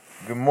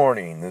Good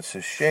morning. This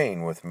is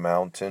Shane with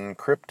Mountain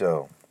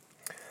Crypto.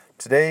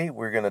 Today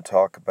we're going to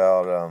talk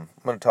about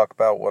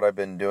what I've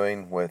been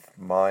doing with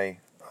my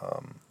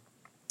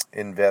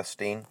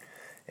investing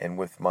and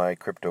with my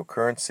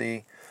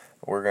cryptocurrency.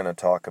 We're going to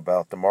talk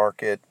about the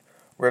market.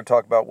 We're going to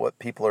talk about what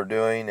people are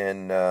doing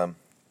and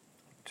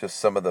just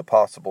some of the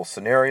possible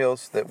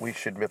scenarios that we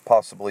should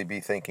possibly be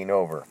thinking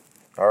over.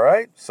 All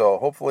right. So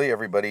hopefully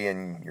everybody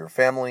in your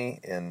family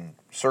and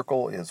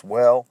circle is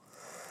well,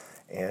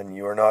 and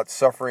you are not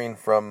suffering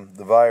from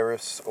the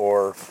virus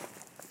or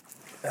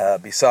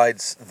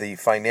besides the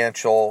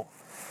financial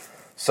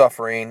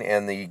suffering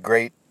and the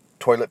great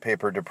toilet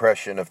paper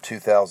depression of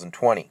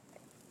 2020.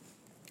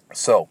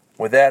 So,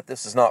 with that,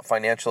 this is not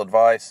financial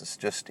advice. It's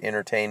just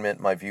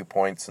entertainment, my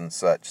viewpoints and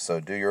such. So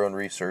do your own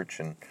research,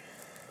 and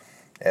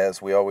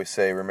as we always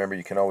say, remember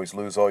you can always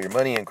lose all your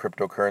money in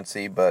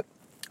cryptocurrency, but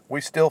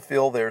we still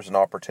feel there's an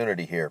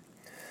opportunity here.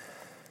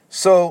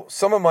 So,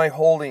 some of my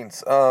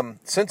holdings,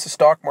 since the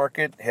stock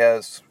market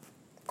has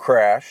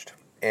crashed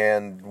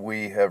and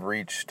we have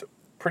reached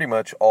pretty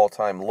much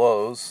all-time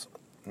lows,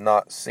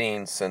 not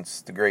seen since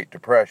the Great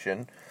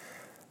Depression,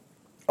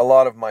 a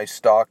lot of my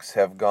stocks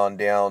have gone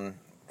down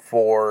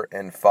 4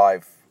 and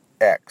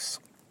 5x.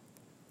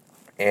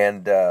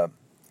 And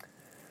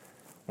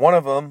one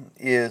of them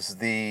is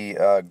the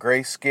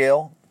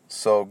Grayscale.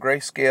 So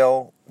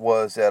Grayscale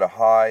was at a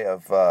high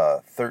of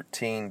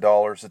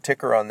 $13. The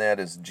ticker on that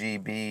is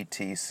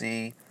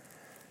GBTC,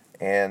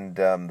 and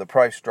the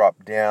price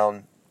dropped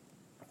down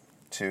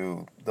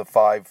to the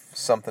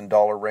 $5-something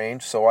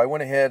range. So I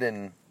went ahead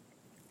and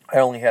I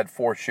only had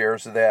 4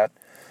 shares of that.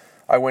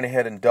 I went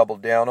ahead and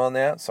doubled down on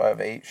that, so I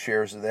have 8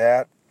 shares of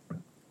that.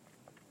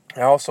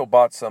 I also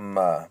bought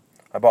I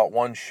bought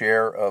 1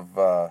 share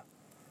of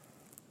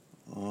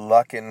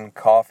Luckin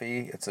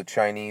Coffee. It's a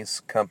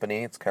Chinese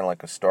company. It's kind of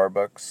like a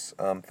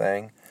Starbucks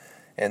thing.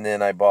 And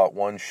then I bought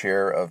 1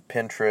 share of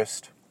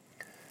Pinterest.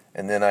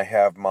 And then I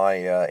have my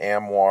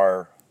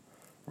Amwar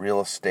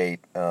Real Estate,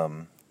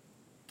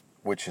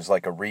 which is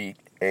like a REIT,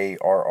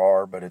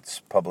 ARR, but it's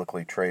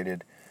publicly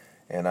traded.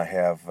 And I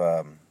have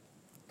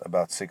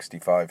about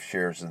 65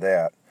 shares of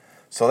that.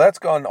 So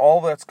all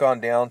that's gone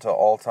down to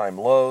all-time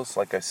lows.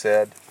 Like I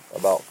said,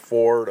 about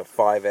 4 to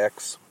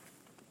 5x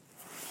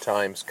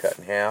times cut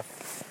in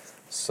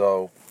half.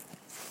 So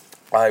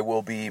I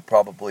will be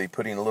probably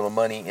putting a little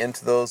money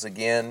into those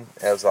again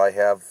as I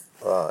have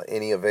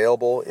any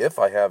available, if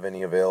I have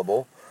any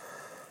available.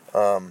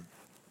 And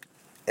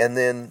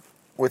then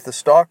with the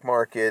stock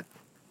market,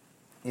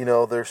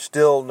 there's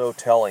still no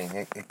telling.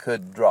 It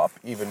could drop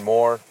even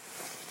more.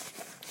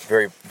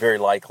 Very, very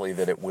likely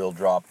that it will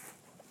drop,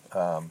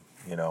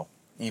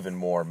 even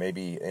more,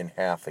 maybe in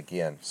half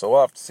again. So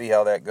we'll have to see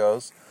how that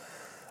goes.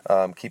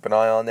 Keep an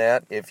eye on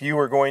that. If you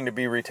are going to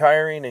be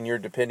retiring and you're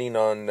depending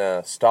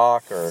on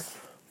stock or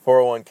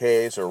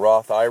 401ks or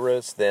Roth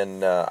IRAs,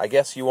 then I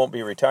guess you won't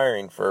be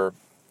retiring for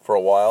a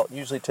while. It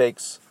usually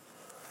takes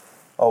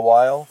a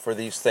while for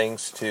these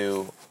things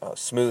to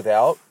smooth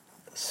out,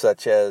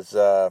 such as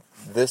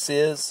this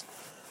is.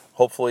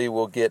 Hopefully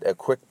we'll get a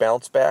quick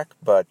bounce back,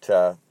 but,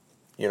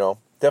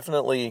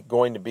 definitely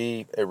going to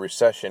be a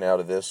recession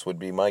out of this would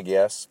be my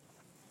guess.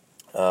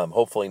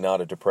 Hopefully not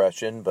a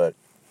depression, but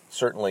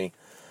certainly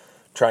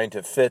trying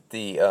to fit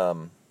the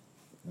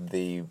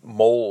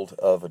mold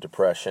of a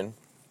depression.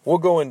 We'll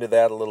go into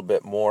that a little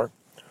bit more.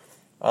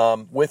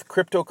 With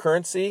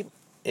cryptocurrency,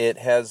 it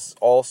has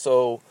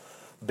also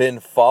been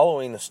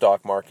following the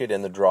stock market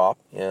in the drop.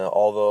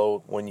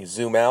 Although when you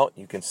zoom out,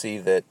 you can see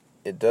that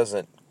it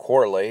doesn't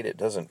correlate. It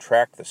doesn't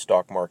track the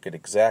stock market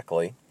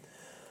exactly.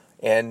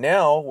 And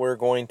now we're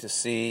going to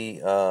see,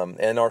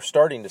 and are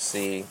starting to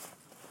see,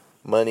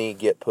 money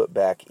get put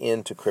back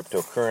into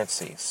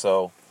cryptocurrency.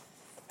 So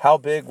how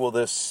big will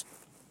this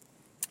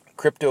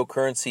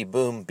cryptocurrency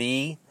boom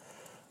be?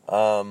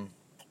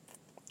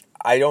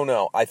 I don't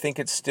know. I think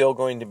it's still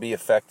going to be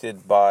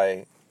affected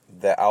by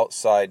the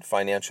outside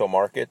financial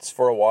markets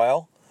for a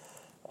while.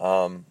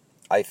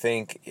 I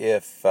think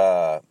if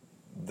the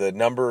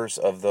numbers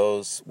of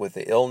those with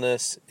the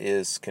illness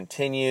is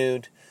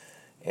continued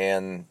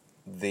and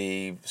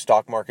the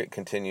stock market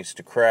continues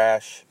to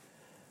crash,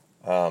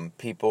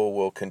 people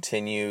will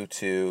continue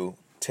to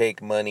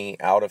take money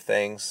out of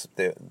things.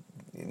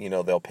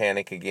 They'll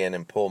panic again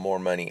and pull more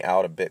money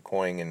out of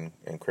Bitcoin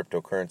and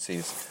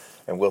cryptocurrencies,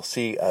 and we'll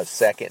see a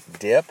second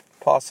dip,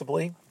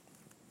 possibly.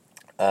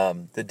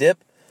 The dip,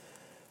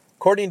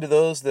 according to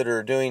those that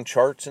are doing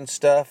charts and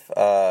stuff,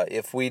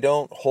 if we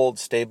don't hold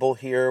stable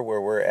here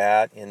where we're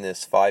at in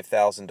this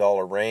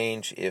 $5,000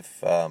 range,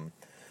 if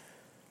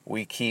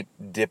we keep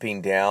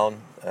dipping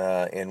down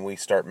and we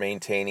start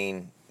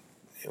maintaining,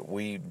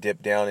 we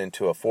dip down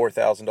into a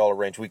 $4,000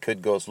 range, we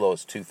could go as low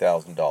as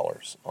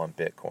 $2,000 on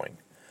Bitcoin,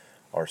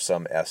 or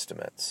some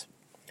estimates.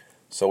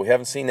 So we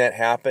haven't seen that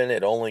happen.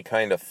 It only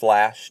kind of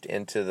flashed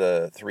into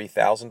the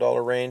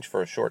 $3,000 range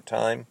for a short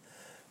time,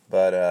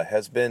 but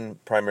has been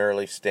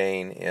primarily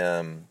staying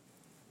in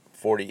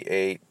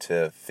 48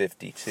 to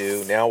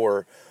 52. Now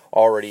we're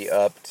already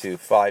up to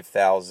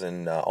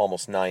 5,000,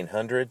 almost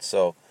 900.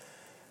 So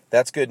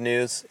that's good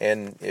news.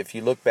 And if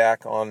you look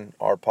back on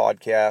our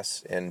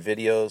podcasts and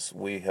videos,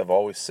 we have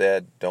always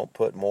said don't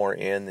put more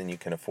in than you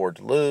can afford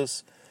to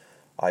lose.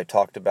 I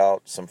talked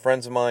about some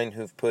friends of mine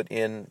who've put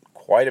in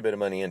quite a bit of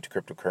money into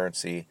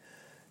cryptocurrency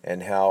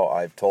and how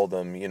I've told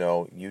them,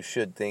 you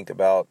should think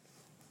about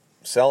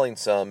selling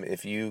some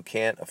if you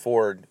can't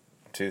afford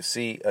to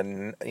see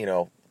if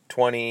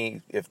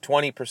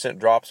 20%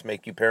 drops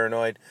make you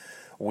paranoid.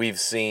 We've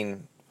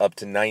seen up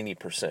to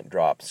 90%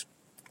 drops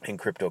in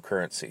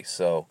cryptocurrency.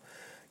 So,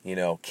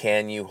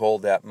 can you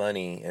hold that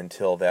money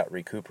until that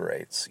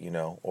recuperates,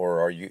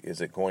 or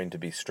is it going to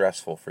be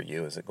stressful for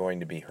you? Is it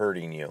going to be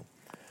hurting you?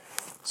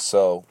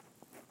 So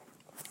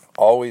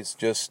always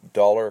just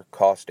dollar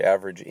cost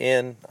average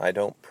in. I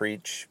don't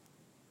preach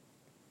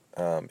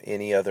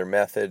any other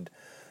method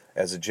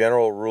as a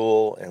general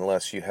rule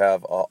unless you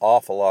have an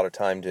awful lot of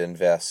time to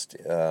invest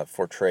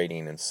for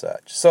trading and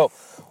such. So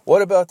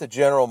what about the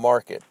general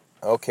market?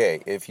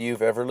 Okay, if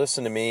you've ever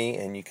listened to me,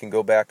 and you can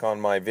go back on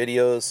my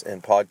videos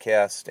and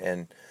podcast,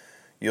 and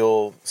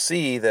you'll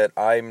see that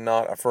I'm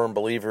not a firm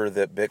believer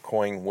that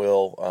Bitcoin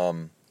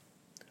will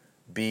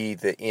be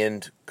the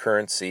end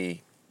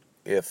currency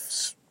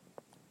if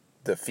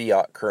the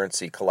fiat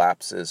currency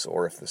collapses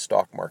or if the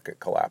stock market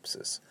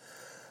collapses.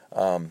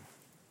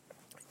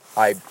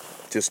 I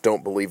just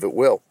don't believe it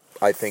will.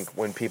 I think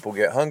when people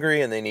get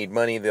hungry and they need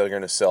money, they're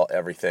going to sell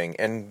everything.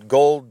 And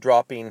gold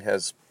dropping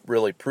has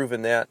really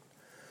proven that.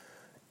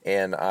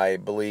 And I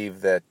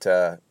believe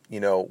that,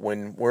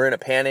 when we're in a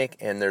panic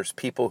and there's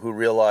people who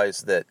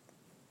realize that,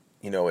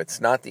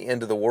 it's not the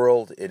end of the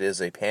world, it is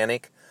a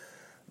panic,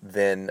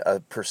 then a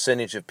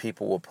percentage of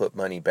people will put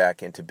money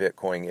back into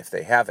Bitcoin if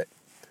they have it.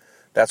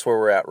 That's where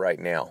we're at right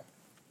now.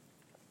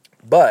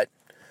 But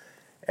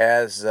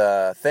as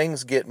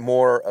things get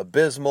more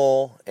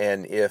abysmal,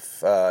 and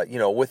if,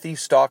 with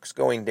these stocks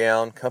going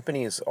down,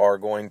 companies are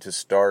going to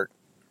start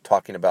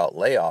talking about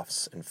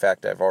layoffs. In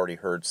fact, I've already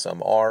heard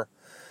some are.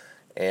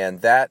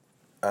 And that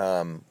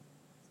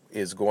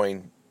is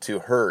going to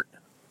hurt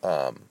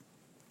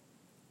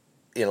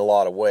in a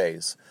lot of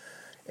ways.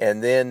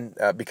 And then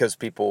because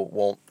people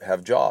won't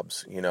have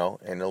jobs,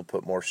 and it'll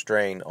put more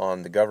strain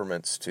on the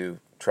governments to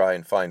try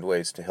and find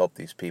ways to help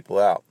these people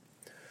out.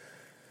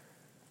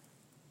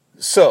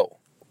 So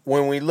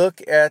when we look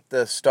at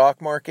the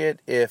stock market,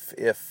 if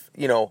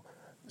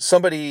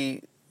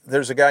somebody,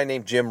 there's a guy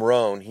named Jim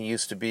Rohn. He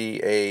used to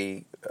be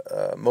a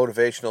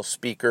motivational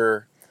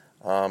speaker.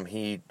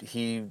 He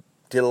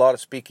did a lot of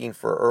speaking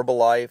for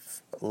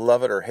Herbalife.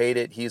 Love it or hate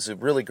it, he's a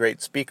really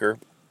great speaker.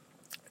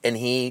 And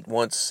he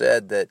once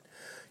said that,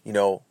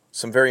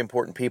 some very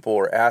important people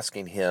were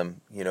asking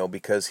him,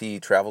 because he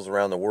travels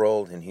around the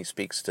world and he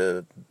speaks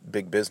to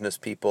big business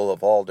people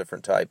of all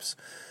different types.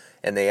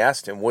 And they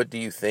asked him, what do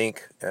you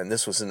think, and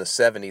this was in the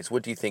 70s,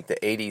 what do you think the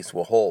 80s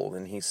will hold?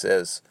 And he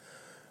says,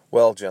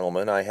 well,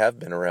 gentlemen, I have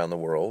been around the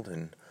world,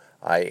 and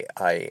I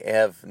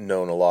have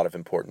known a lot of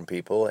important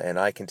people, and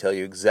I can tell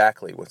you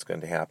exactly what's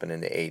going to happen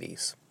in the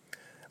 80s.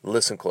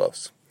 Listen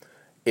close.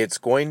 It's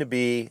going to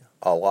be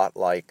a lot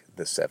like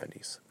the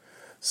 70s.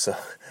 So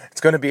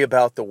it's going to be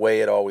about the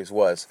way it always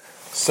was.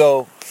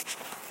 So,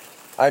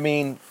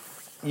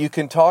 you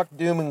can talk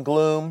doom and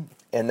gloom,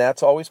 and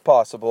that's always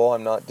possible.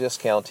 I'm not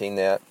discounting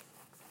that.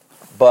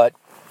 But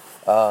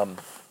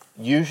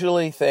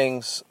usually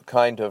things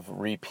kind of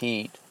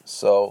repeat.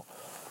 So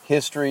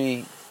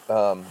history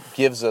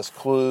gives us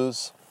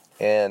clues,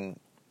 and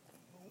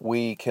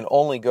we can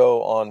only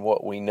go on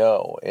what we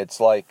know. It's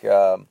like,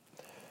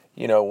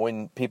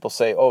 when people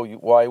say, oh,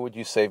 why would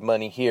you save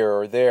money here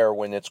or there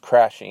when it's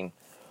crashing?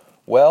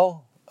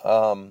 Well,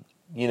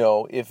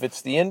 if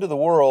it's the end of the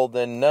world,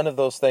 then none of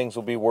those things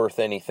will be worth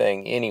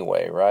anything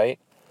anyway, right?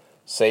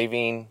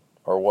 Saving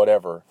or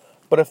whatever.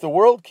 But if the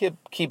world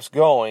keeps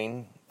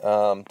going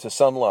to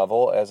some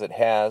level, as it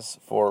has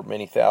for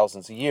many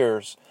thousands of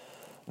years,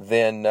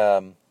 then,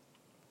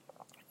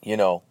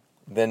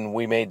 then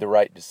we made the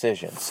right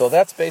decision. So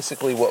that's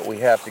basically what we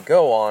have to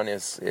go on,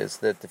 is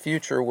that the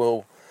future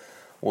will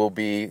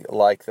be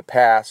like the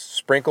past,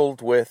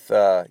 sprinkled with,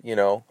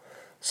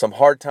 some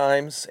hard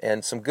times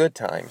and some good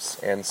times,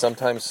 and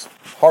sometimes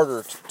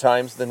harder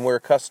times than we're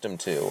accustomed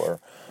to,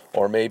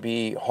 or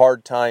maybe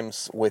hard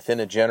times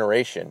within a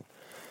generation.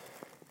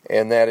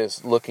 And that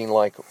is looking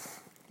like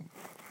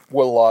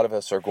what a lot of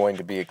us are going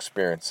to be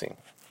experiencing.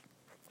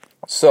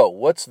 So,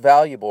 what's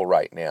valuable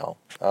right now?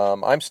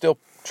 I'm still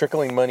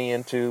trickling money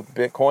into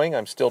Bitcoin.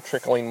 I'm still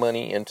trickling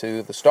money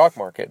into the stock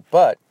market.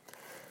 But,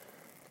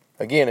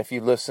 again, if you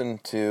listen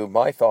to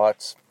my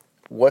thoughts,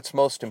 what's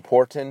most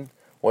important?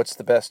 What's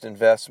the best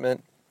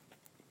investment?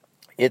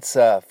 It's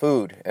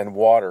food and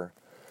water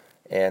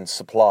and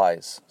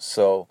supplies.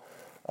 So,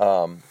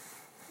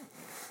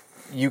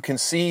 you can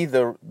see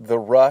the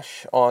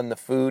rush on the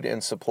food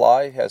and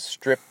supply has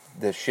stripped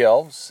the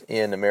shelves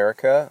in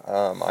America.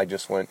 I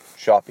just went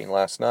shopping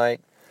last night,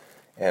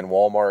 and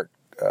Walmart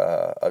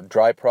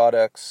dry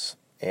products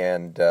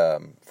and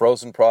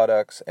frozen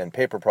products and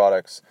paper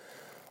products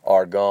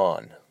are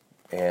gone.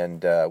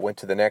 and went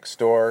to the next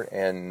store,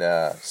 and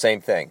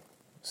same thing.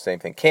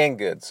 Canned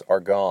goods are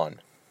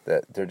gone.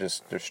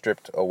 They're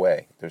stripped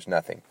away. There's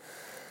nothing.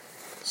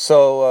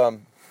 So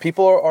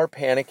people are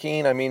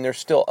panicking. I mean, there's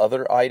still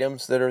other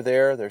items that are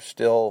there. There's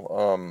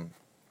still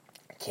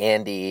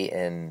candy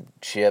and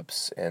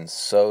chips and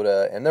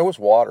soda, and there was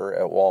water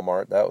at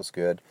Walmart. That was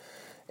good.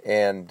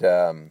 And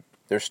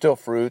there's still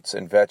fruits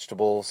and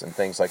vegetables and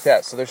things like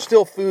that. So there's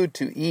still food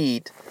to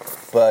eat,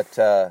 but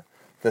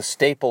the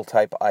staple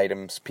type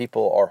items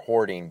people are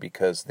hoarding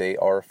because they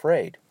are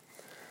afraid.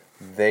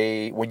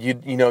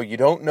 You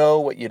don't know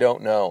what you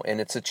don't know, and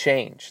it's a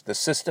change. The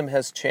system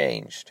has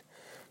changed.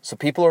 So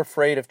people are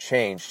afraid of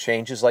change.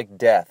 Change is like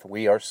death.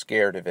 We are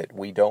scared of it.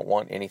 We don't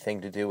want anything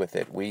to do with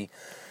it. We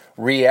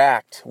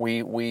react.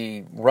 We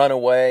run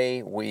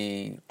away.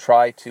 We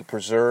try to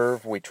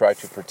preserve. We try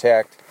to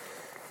protect.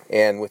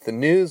 And with the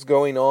news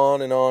going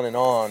on and on and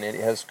on, it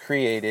has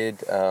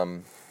created a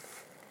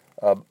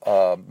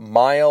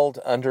mild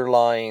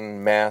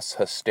underlying mass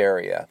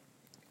hysteria.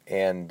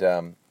 And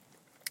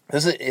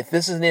if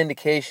this is an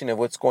indication of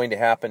what's going to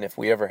happen if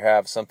we ever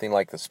have something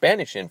like the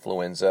Spanish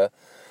influenza,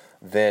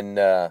 then,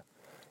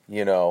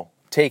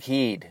 take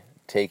heed.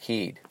 Take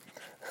heed.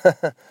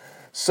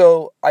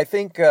 So I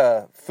think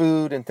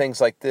food and things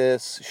like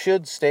this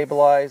should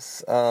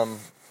stabilize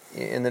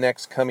in the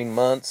next coming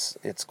months.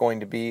 It's going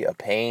to be a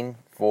pain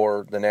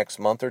for the next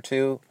month or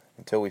two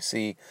until we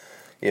see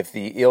if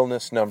the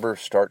illness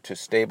numbers start to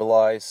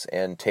stabilize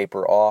and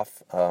taper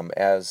off,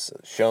 as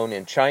shown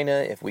in China,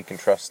 if we can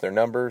trust their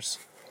numbers.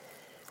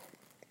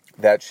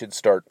 That should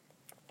start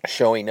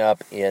showing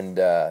up in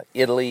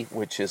Italy,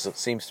 which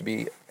seems to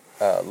be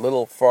a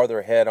little farther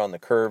ahead on the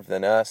curve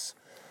than us.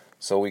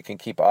 So we can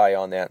keep an eye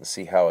on that and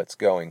see how it's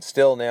going.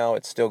 Still now,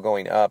 it's still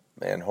going up,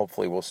 and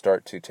hopefully we'll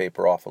start to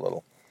taper off a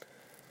little.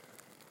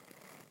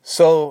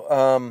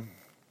 So,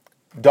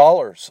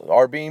 dollars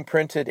are being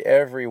printed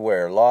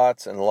everywhere.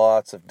 Lots and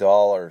lots of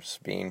dollars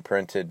being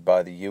printed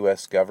by the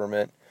U.S.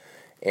 government.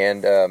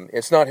 And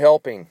it's not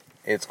helping.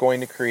 It's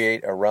going to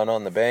create a run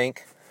on the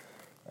bank.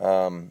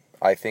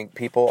 I think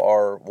people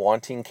are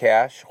wanting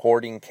cash,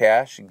 hoarding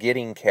cash,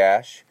 getting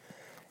cash.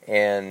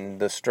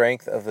 And the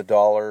strength of the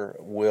dollar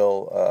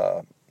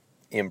will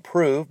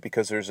improve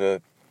because there's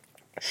a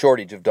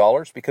shortage of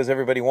dollars because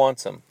everybody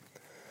wants them.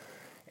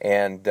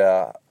 And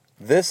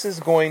this is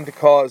going to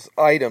cause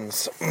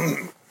items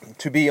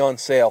to be on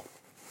sale.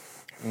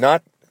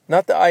 Not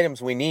the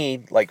items we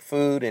need, like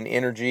food and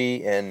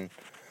energy and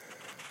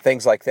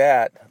things like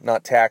that.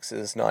 Not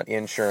taxes, not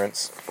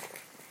insurance.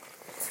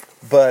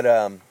 But,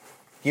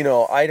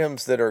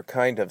 items that are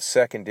kind of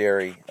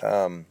secondary,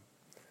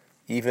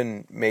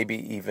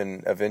 maybe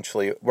even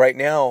eventually. Right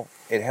now,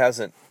 it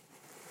hasn't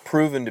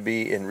proven to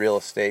be in real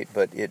estate,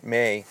 but it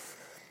may.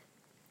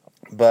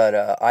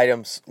 But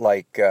items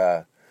like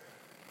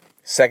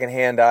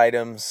secondhand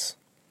items,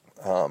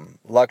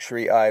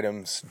 luxury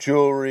items,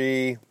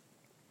 jewelry,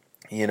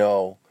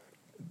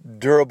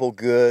 durable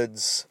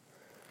goods,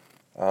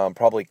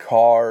 probably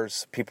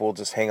cars. People will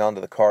just hang on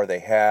to the car they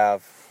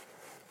have.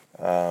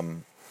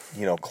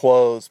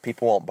 Clothes.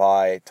 People won't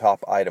buy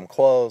top item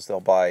clothes. They'll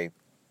buy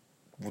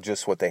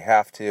just what they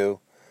have to.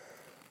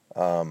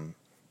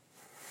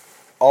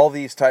 All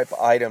these type of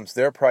items,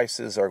 their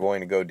prices are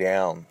going to go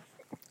down.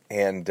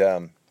 And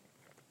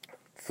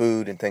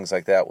food and things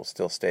like that will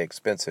still stay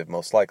expensive,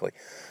 most likely.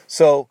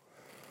 So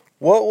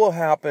what will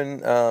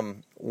happen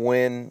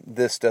when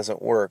this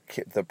doesn't work?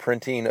 The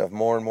printing of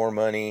more and more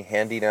money,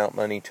 handing out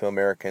money to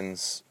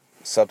Americans,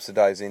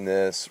 subsidizing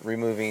this,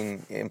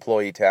 removing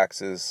employee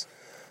taxes,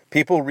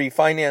 people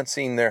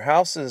refinancing their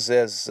houses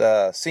as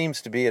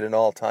seems to be at an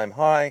all-time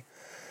high.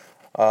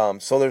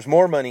 So there's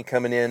more money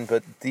coming in,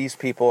 but these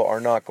people are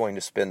not going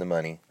to spend the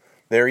money.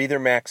 They're either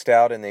maxed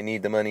out and they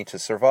need the money to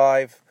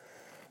survive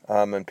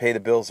and pay the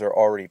bills they're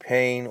already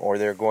paying, or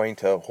they're going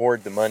to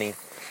hoard the money.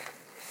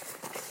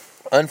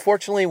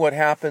 Unfortunately, what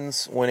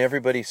happens when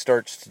everybody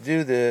starts to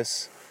do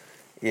this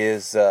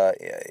is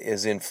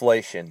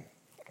inflation.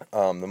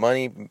 The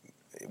money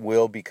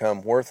will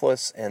become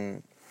worthless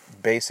and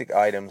basic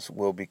items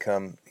will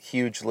become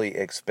hugely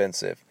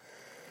expensive.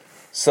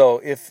 So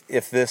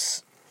if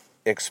this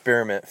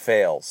experiment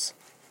fails,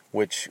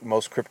 which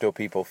most crypto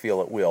people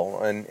feel it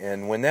will,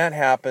 and when that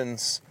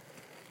happens,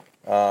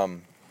 that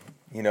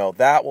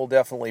will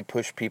definitely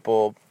push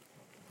people.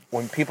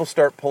 When people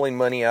start pulling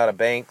money out of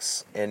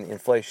banks and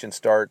inflation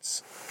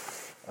starts,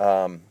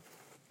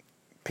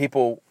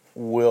 people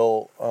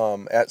will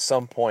at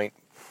some point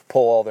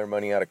pull all their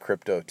money out of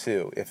crypto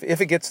too.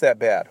 If it gets that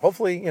bad,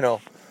 hopefully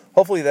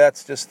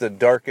that's just the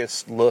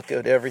darkest look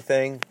at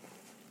everything,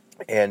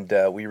 and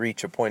we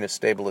reach a point of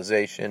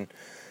stabilization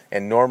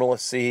and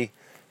normalcy,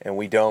 and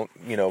we don't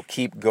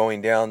keep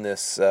going down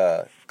this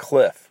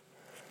cliff.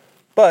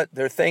 But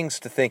there are things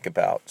to think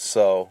about.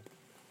 So,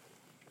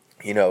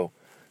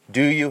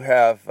 do you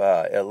have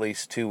at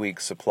least 2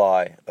 weeks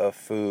supply of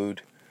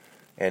food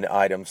and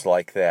items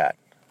like that?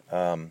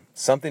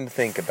 Something to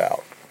think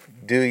about.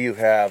 Do you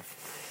have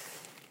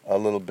a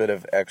little bit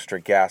of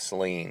extra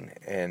gasoline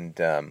and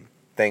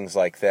things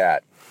like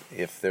that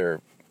if there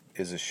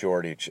is a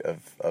shortage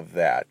of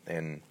that.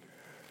 And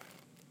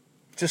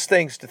just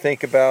things to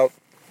think about.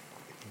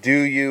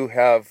 Do you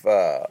have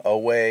a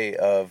way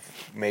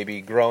of maybe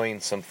growing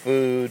some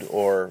food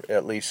or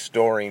at least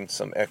storing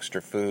some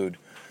extra food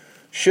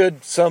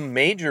should some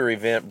major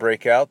event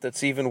break out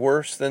that's even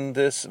worse than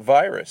this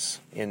virus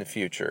in the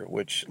future,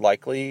 which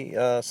likely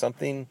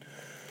something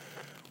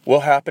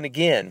will happen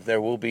again. There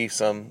will be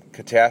some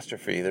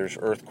catastrophe. There's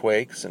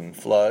earthquakes and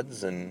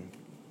floods and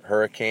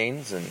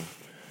hurricanes and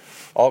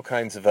all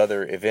kinds of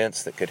other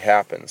events that could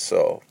happen.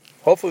 So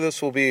hopefully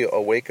this will be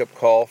a wake-up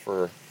call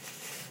for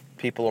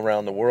people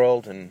around the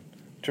world and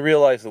to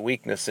realize the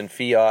weakness in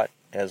fiat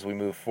as we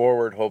move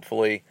forward,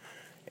 hopefully,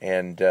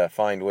 and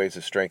find ways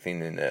of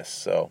strengthening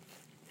this.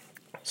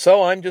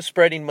 So I'm just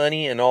spreading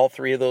money in all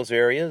three of those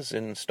areas,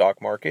 in the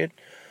stock market,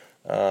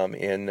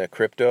 in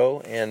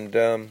crypto, and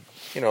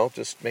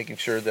just making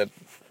sure that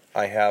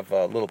I have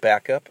a little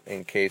backup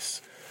in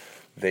case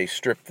they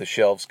strip the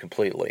shelves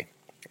completely.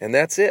 And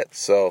that's it.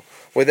 So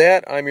with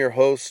that, I'm your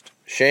host,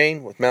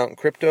 Shane, with Mountain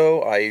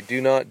Crypto. I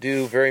do not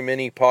do very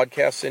many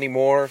podcasts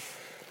anymore.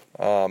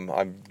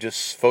 I'm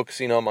just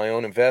focusing on my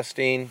own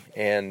investing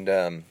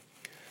and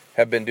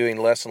have been doing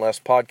less and less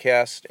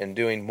podcasts and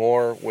doing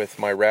more with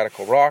my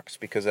Radical Rocks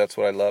because that's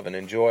what I love and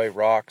enjoy,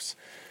 rocks.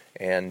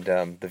 And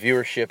the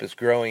viewership is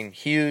growing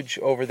huge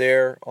over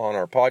there on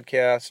our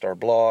podcast, our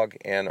blog,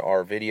 and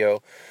our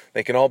video.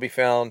 They can all be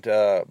found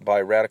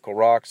by Radical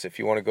Rocks. If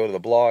you want to go to the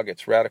blog,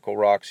 it's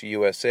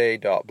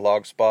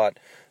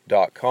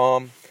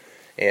radicalrocksusa.blogspot.com.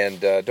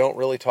 And don't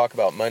really talk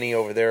about money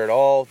over there at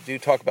all. Do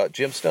talk about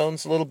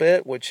gemstones a little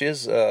bit, which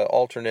is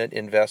alternate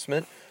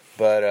investment.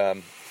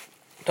 But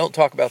don't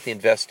talk about the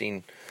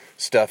investing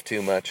stuff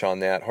too much on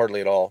that,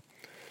 hardly at all.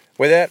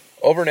 With that,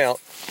 over and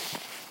out.